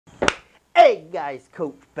Hey guys,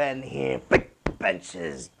 Coach Ben here,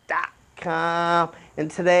 BigBenches.com, and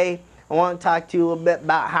today I want to talk to you a little bit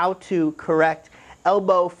about how to correct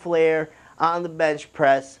elbow flare on the bench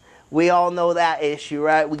press. We all know that issue,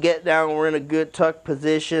 right? We get down, we're in a good tuck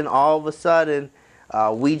position, all of a sudden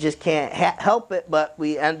we just can't help it, but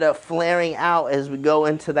we end up flaring out as we go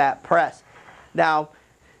into that press. Now,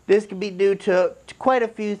 this can be due to quite a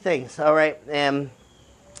few things, all right? And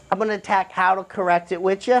I'm going to attack how to correct it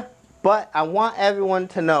with you. But I want everyone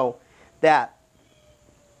to know that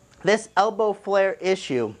this elbow flare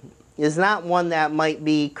issue is not one that might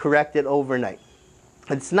be corrected overnight.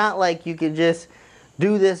 It's not like you can just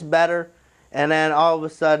do this better and then all of a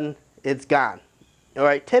sudden it's gone. All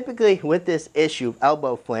right, typically with this issue,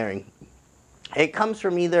 elbow flaring, it comes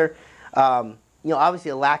from either, obviously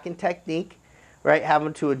a lack in technique, right,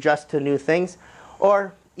 having to adjust to new things,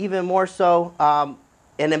 or even more so,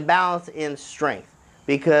 an imbalance in strength.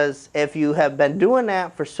 Because if you have been doing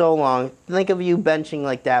that for so long, think of you benching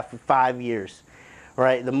like that for 5 years,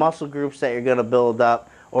 right? The muscle groups that you're going to build up,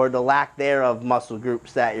 or the lack thereof muscle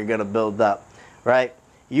groups that you're going to build up, right?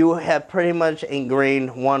 You have pretty much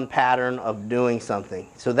ingrained one pattern of doing something.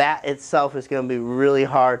 So that itself is going to be really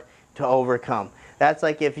hard to overcome. That's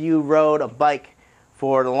like if you rode a bike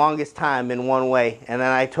for the longest time in one way, and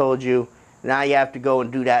then I told you, now you have to go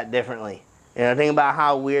and do that differently. Think about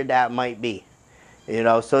how weird that might be.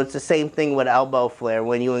 So it's the same thing with elbow flare.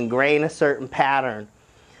 When you ingrain a certain pattern,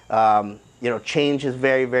 change is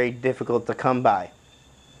very, very difficult to come by.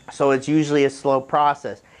 So it's usually a slow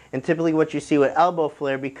process. And typically what you see with elbow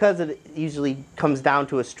flare, because it usually comes down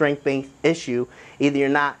to a strength-based issue, either you're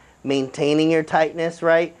not maintaining your tightness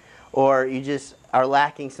right, or you just are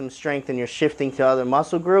lacking some strength and you're shifting to other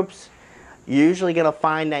muscle groups, you're usually going to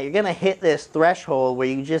find that you're going to hit this threshold where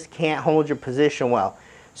you just can't hold your position well.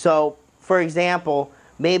 So, for example,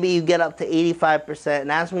 maybe you get up to 85%, and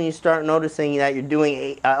that's when you start noticing that you're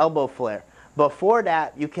doing elbow flare. Before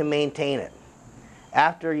that, you can maintain it.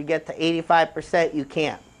 After you get to 85%, you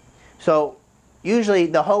can't. So usually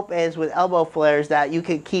the hope is with elbow flare is that you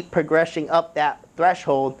can keep progressing up that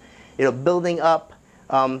threshold, building up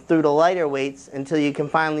through the lighter weights until you can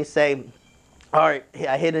finally say, all right,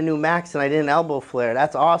 I hit a new max and I didn't elbow flare.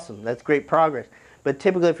 That's awesome. That's great progress. But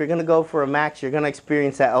typically, if you're going to go for a max, you're going to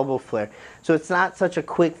experience that elbow flare. So it's not such a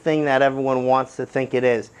quick thing that everyone wants to think it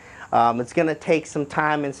is. It's going to take some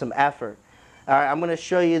time and some effort. All right, I'm going to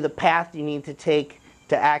show you the path you need to take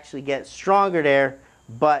to actually get stronger there,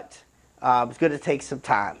 but it's going to take some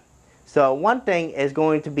time. So one thing is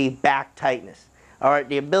going to be back tightness. All right,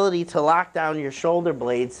 the ability to lock down your shoulder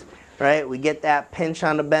blades, right? We get that pinch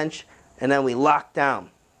on the bench, and then we lock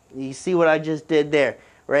down. You see what I just did there,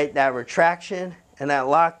 right? That retraction and that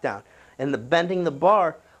lockdown, and the bending the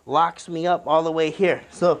bar locks me up all the way here.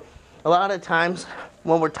 So a lot of times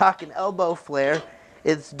when we're talking elbow flare,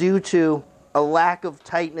 it's due to a lack of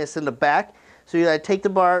tightness in the back. So I take the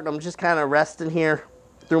bar and I'm just kind of resting here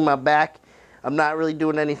through my back. I'm not really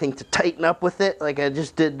doing anything to tighten up with it like I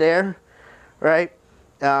just did there, right?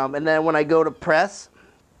 And then when I go to press,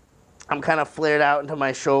 I'm kind of flared out into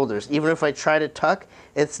my shoulders. Even if I try to tuck,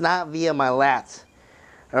 it's not via my lats.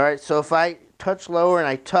 All right, so if I touch lower and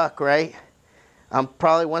I tuck, right, I'm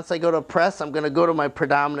probably, once I go to press, I'm going to go to my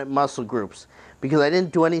predominant muscle groups because I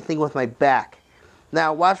didn't do anything with my back.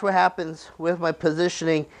 Now, watch what happens with my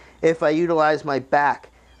positioning if I utilize my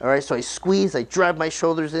back. All right, so I squeeze, I drive my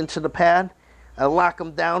shoulders into the pad, I lock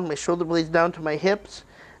them down, my shoulder blades down to my hips,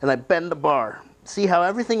 and I bend the bar. See how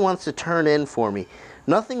everything wants to turn in for me.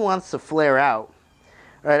 Nothing wants to flare out.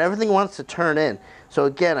 All right, everything wants to turn in. So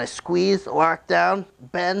again, I squeeze, lock down,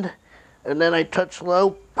 bend, and then I touch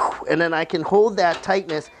low, and then I can hold that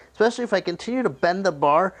tightness, especially if I continue to bend the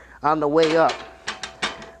bar on the way up.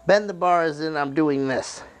 Bend the bar as in I'm doing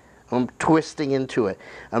this. I'm twisting into it.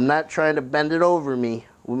 I'm not trying to bend it over me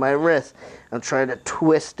with my wrist. I'm trying to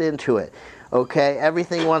twist into it. Okay,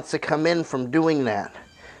 everything wants to come in from doing that,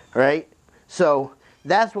 right? So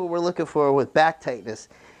that's what we're looking for with back tightness.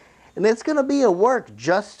 And it's going to be a work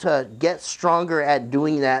just to get stronger at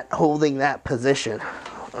doing that, holding that position.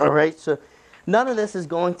 All right, so none of this is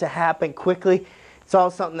going to happen quickly. It's all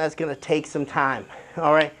something that's going to take some time.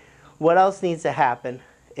 All right, what else needs to happen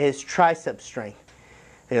is tricep strength.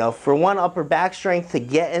 For one, upper back strength to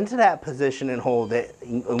get into that position and hold it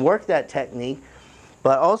and work that technique,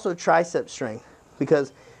 but also tricep strength.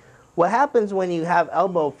 Because what happens when you have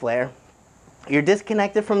elbow flare, you're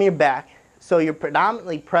disconnected from your back, so you're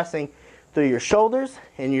predominantly pressing through your shoulders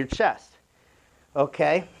and your chest.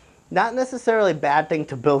 Okay? Not necessarily a bad thing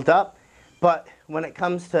to build up, but when it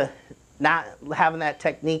comes to not having that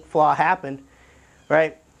technique flaw happen,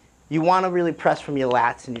 right, you want to really press from your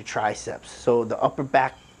lats and your triceps. So the upper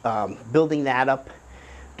back, building that up,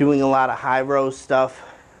 doing a lot of high row stuff,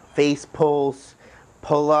 face pulls,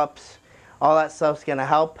 pull-ups, all that stuff's going to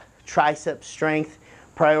help. Tricep strength,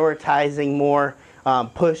 prioritizing more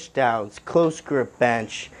push downs, close grip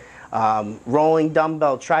bench, rolling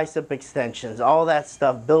dumbbell tricep extensions, all that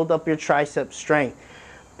stuff. Build up your tricep strength,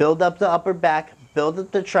 build up the upper back, build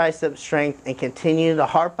up the tricep strength, and continue to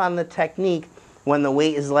harp on the technique when the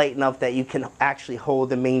weight is light enough that you can actually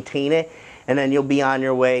hold and maintain it, and then you'll be on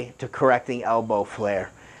your way to correcting elbow flare.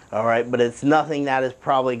 All right, but it's nothing that is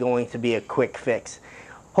probably going to be a quick fix.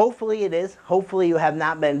 Hopefully it is. Hopefully you have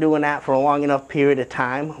not been doing that for a long enough period of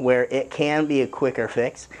time where it can be a quicker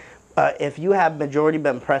fix. If you have majority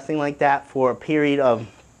been pressing like that for a period of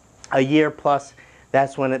a year plus,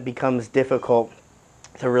 that's when it becomes difficult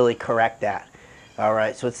to really correct that. All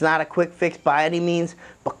right, so it's not a quick fix by any means,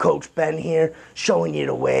 but Coach Ben here showing you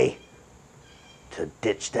the way to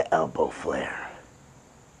ditch the elbow flare.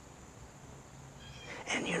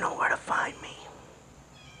 And you know where to find me.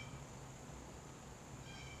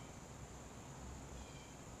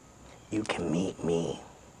 You can meet me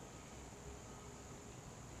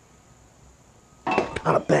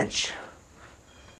on a bench.